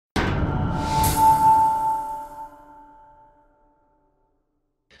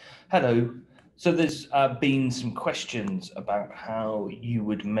Hello. So there's been some questions about how you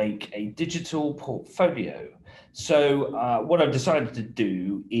would make a digital portfolio. So what I've decided to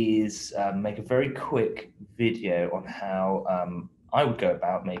do is make a very quick video on how I would go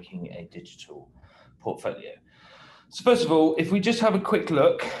about making a digital portfolio. So first of all, if we just have a quick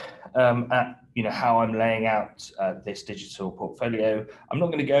look at how I'm laying out this digital portfolio, I'm not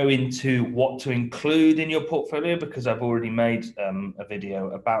going to go into what to include in your portfolio because I've already made a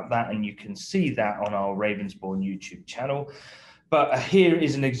video about that, and you can see that on our Ravensbourne YouTube channel. But here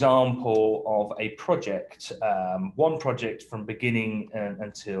is an example of a project, one project from beginning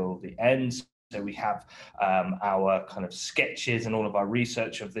until the end. So we have our kind of sketches and all of our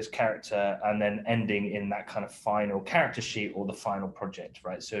research of this character, and then ending in that kind of final character sheet or the final project,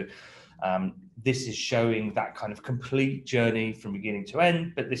 right? So this is showing that kind of complete journey from beginning to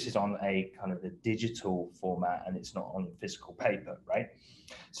end, but this is on a kind of a digital format and it's not on physical paper, right?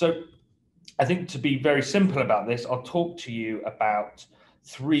 So I think to be very simple about this, I'll talk to you about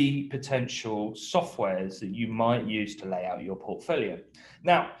 3 potential softwares that you might use to lay out your portfolio.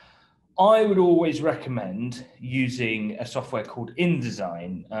 Now, I would always recommend using a software called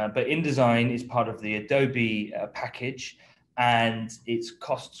InDesign, but InDesign is part of the Adobe package, and it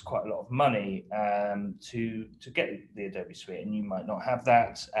costs quite a lot of money to get the Adobe suite, and you might not have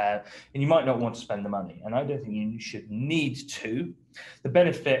that, and you might not want to spend the money, and I don't think you should need to. The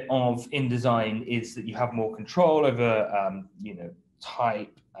benefit of InDesign is that you have more control over,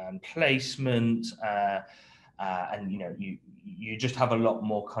 type and placement, and you just have a lot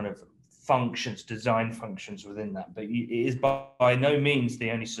more kind of functions, design functions within that, but it is by no means the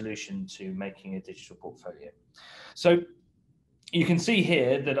only solution to making a digital portfolio. So you can see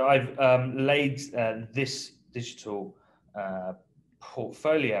here that I've laid this digital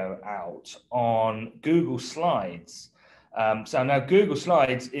portfolio out on Google Slides. So now Google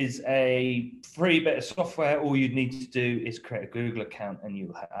Slides is a free bit of software. All you need to do is create a Google account and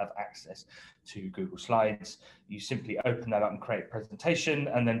you'll have access to Google Slides. You simply open that up and create a presentation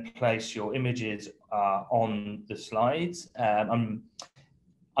and then place your images on the slides.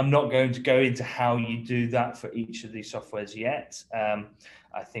 I'm not going to go into how you do that for each of these softwares yet.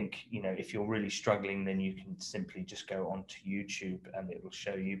 I think, if you're really struggling, then you can simply just go onto YouTube and it will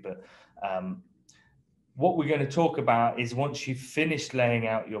show you. But what we're going to talk about is once you've finished laying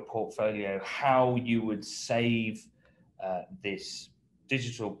out your portfolio, how you would save this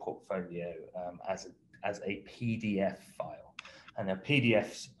digital portfolio as a PDF file. And now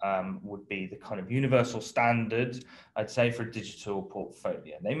PDFs would be the kind of universal standard, I'd say, for a digital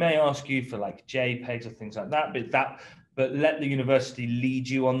portfolio. They may ask you for like JPEGs or things like that, but let the university lead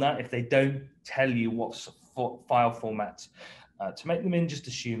you on that. If they don't tell you what file formats to make them in, just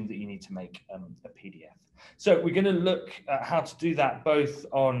assume that you need to make a PDF. So we're going to look at how to do that both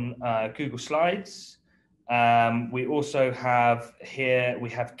on Google Slides. We also have here, we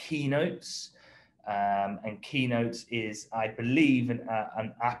have Keynotes. And Keynote is, I believe,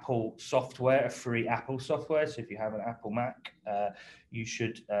 an Apple software, a free Apple software. So if you have an Apple Mac, you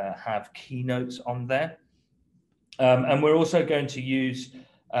should have Keynotes on there. And we're also going to use,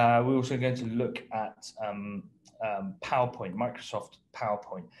 look at PowerPoint, Microsoft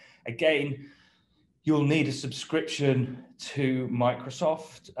PowerPoint. Again, you'll need a subscription to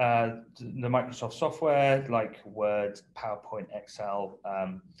Microsoft, the Microsoft software like Word, PowerPoint, Excel,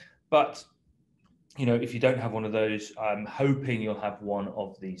 but if you don't have one of those, I'm hoping you'll have one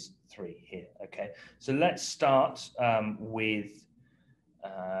of these 3 here. Okay, so let's start with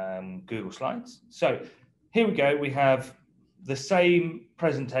Google Slides. So here we go. We have the same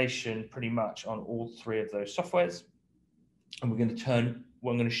presentation pretty much on all 3 of those softwares, and we're going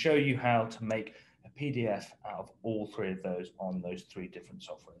to show you how to make a PDF out of all 3 of those on those 3 different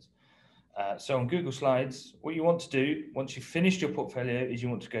softwares. So on Google Slides, what you want to do once you've finished your portfolio is you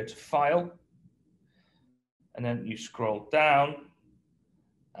want to go to File, and then you scroll down,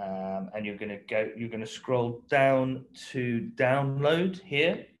 and you're going to scroll down to Download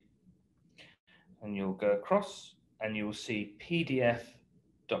here, and you'll go across and you will see PDF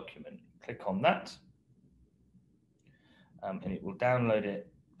document. Click on that, and it will download it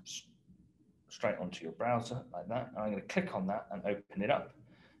straight onto your browser like that. And I'm going to click on that and open it up,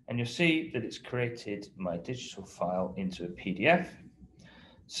 and you'll see that it's created my digital file into a PDF.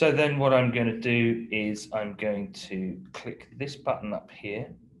 So then what I'm going to do is I'm going to click this button up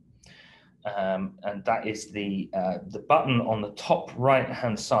here, and that is the button on the top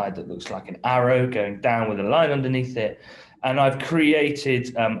right-hand side that looks like an arrow going down with a line underneath it. And I've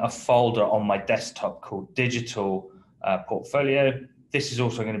created a folder on my desktop called Digital Portfolio. This is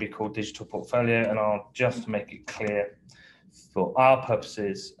also going to be called Digital Portfolio, and I'll just make it clear for our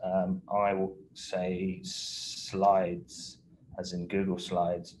purposes, I will say slides, as in Google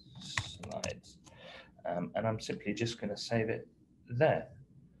Slides, and I'm simply just going to save it there.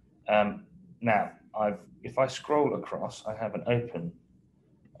 Now, if I scroll across, I have an open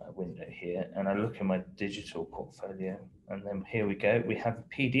window here, and I look in my digital portfolio, and then here we go. We have a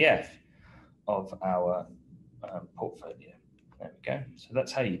PDF of our portfolio. There we go. So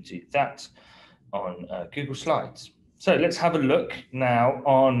that's how you do that on Google Slides. So let's have a look now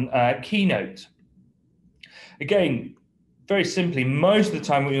on Keynote. Again, very simply, most of the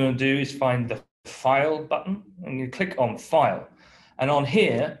time what you want to do is find the File button, and you click on File. And on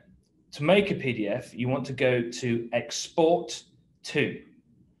here, to make a PDF, you want to go to Export to.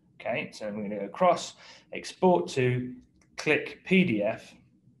 Okay, so I'm going to go across, Export to, click PDF,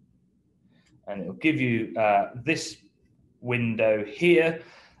 and it'll give you this window here.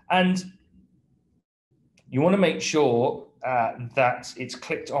 And you want to make sure that it's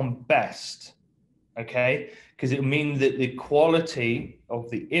clicked on Best, okay? Because it'll mean that the quality of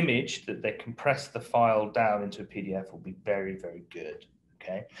the image that they compress the file down into a PDF will be very, very good,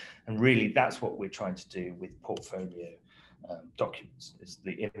 okay? And really, that's what we're trying to do with portfolio documents. Is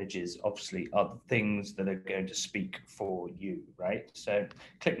the images obviously are the things that are going to speak for you, right? So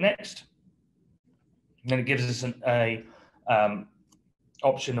click Next. And then it gives us an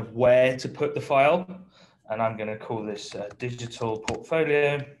option of where to put the file. And I'm going to call this digital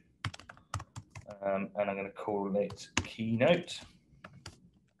portfolio. And I'm going to call it Keynote.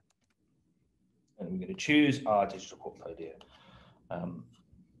 And we're going to choose our digital portfolio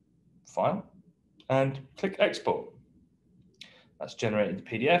file and click Export. That's generated the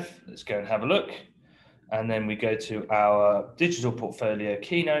PDF. Let's go and have a look. And then we go to our digital portfolio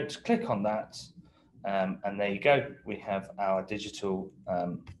Keynote, click on that. And there you go. We have our digital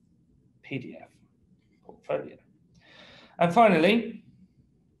PDF portfolio. And finally,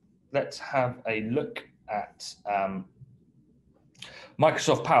 let's have a look at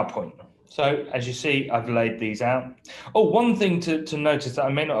Microsoft PowerPoint. So as you see, I've laid these out. Oh, one thing to notice that I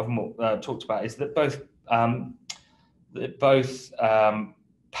may not have talked about is that both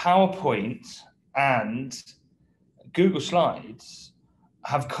PowerPoint and Google Slides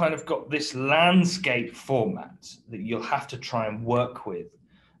have kind of got this landscape format that you'll have to try and work with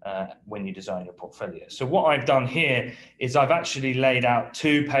when you design your portfolio. So what I've done here is I've actually laid out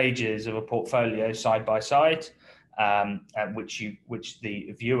 2 pages of a portfolio side by side, at which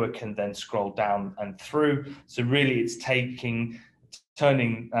the viewer can then scroll down and through. So really it's turning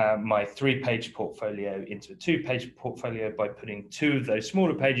my 3-page portfolio into a 2-page portfolio by putting 2 of those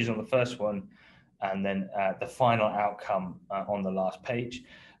smaller pages on the first one, and then the final outcome on the last page.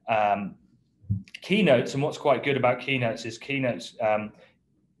 Keynotes, and what's quite good about Keynotes is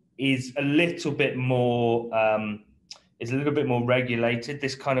is a little bit more regulated.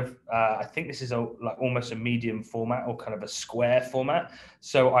 This kind of I think this is like almost a medium format or kind of a square format.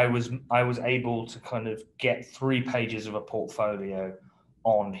 So I was able to kind of get 3 pages of a portfolio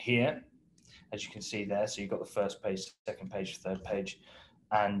on here, as you can see there. So you've got the first page, second page, third page,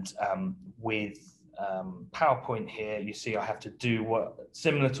 and with PowerPoint here, you see I have to do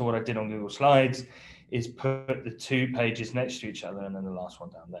similar to what I did on Google Slides, is put the 2 pages next to each other and then the last one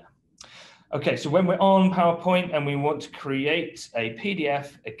down there. Okay, so when we're on PowerPoint and we want to create a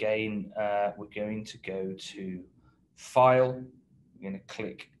PDF, again, we're going to go to File. We're going to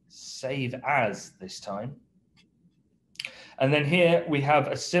click Save As this time. And then here we have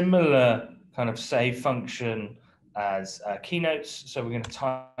a similar kind of save function as Keynotes. So we're going to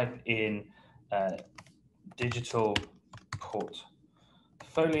type in digital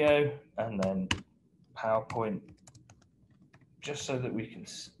portfolio and then PowerPoint, just so that we can,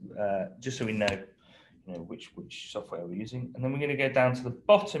 just so we know, which software we're using. And then we're going to go down to the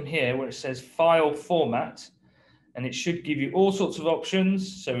bottom here where it says File Format, and it should give you all sorts of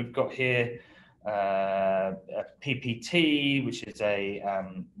options. So we've got here a PPT, which is a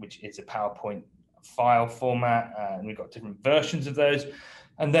PowerPoint file format, and we've got different versions of those.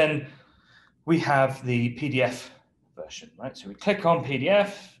 And then we have the PDF version, right? So we click on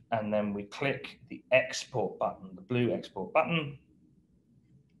PDF, and then we click the export button, the blue export button.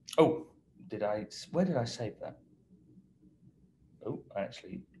 Oh, where did I save that? Oh, I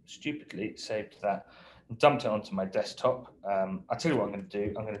actually stupidly saved that and dumped it onto my desktop. I'll tell you what I'm going to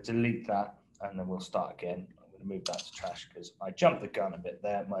do. I'm going to delete that, and then we'll start again. I'm going to move that to trash because I jumped the gun a bit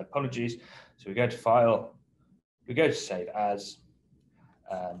there. My apologies. So we go to File, we go to Save As,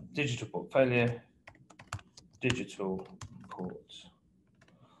 Digital Portfolio, Digital Portfolio,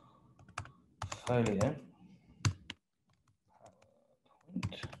 PowerPoint.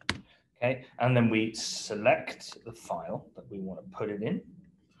 Okay, and then we select the file that we want to put it in.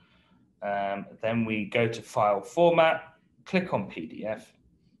 Then we go to File Format, click on PDF,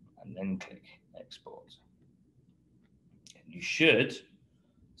 and then click Export. And you should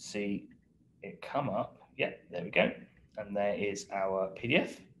see it come up. Yeah, there we go. And there is our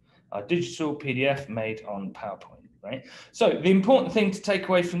PDF, our digital PDF made on PowerPoint, right? So the important thing to take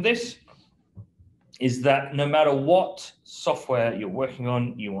away from this is that no matter what software you're working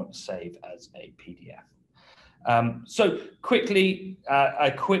on, you want to save as a PDF. So quickly,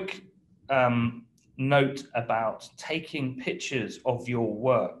 a quick note about taking pictures of your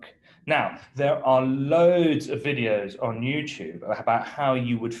work. Now, there are loads of videos on YouTube about how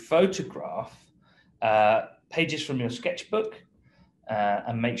you would photograph pages from your sketchbook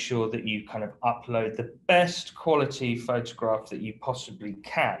and make sure that you kind of upload the best quality photograph that you possibly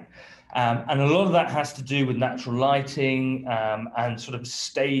can. And a lot of that has to do with natural lighting and sort of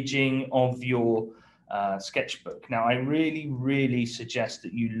staging of your sketchbook. Now, I really suggest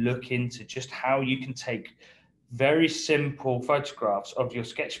that you look into just how you can take very simple photographs of your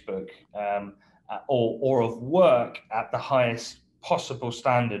sketchbook or of work at the highest possible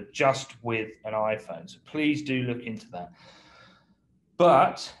standard just with an iPhone. So please do look into that.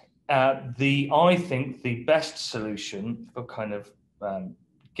 But I think the best solution for kind of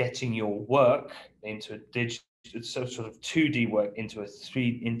getting your work into a digital, sort of 2D work into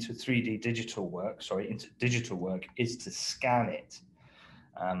 3D digital work, into digital work, is to scan it.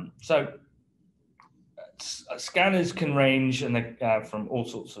 So scanners can range and from all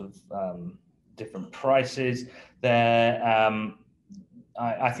sorts of different prices. I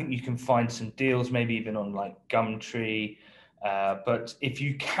think you can find some deals, maybe even on like Gumtree. But if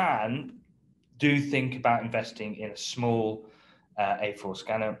you can, do think about investing in a small A4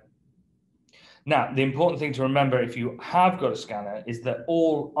 scanner. Now, the important thing to remember if you have got a scanner is that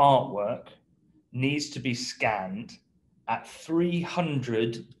all artwork needs to be scanned at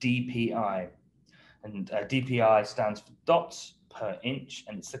 300 DPI. And DPI stands for dots per inch,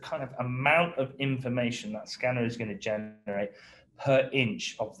 and it's the kind of amount of information that scanner is going to generate per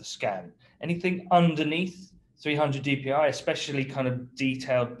inch of the scan. Anything underneath 300 DPI, especially kind of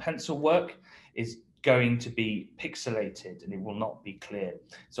detailed pencil work, is going to be pixelated and it will not be clear.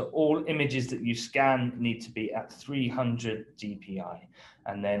 So all images that you scan need to be at 300 DPI.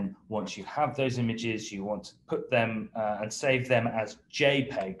 And then once you have those images, you want to put them and save them as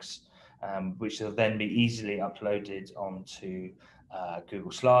JPEGs, which will then be easily uploaded onto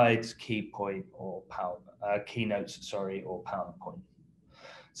Google Slides, Keynote, or PowerPoint.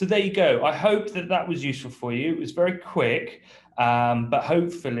 So there you go. I hope that that was useful for you. It was very quick, but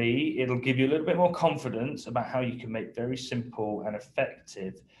hopefully it'll give you a little bit more confidence about how you can make very simple and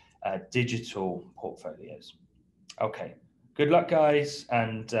effective digital portfolios. Okay, good luck, guys,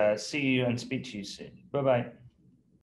 and see you and speak to you soon. Bye-bye.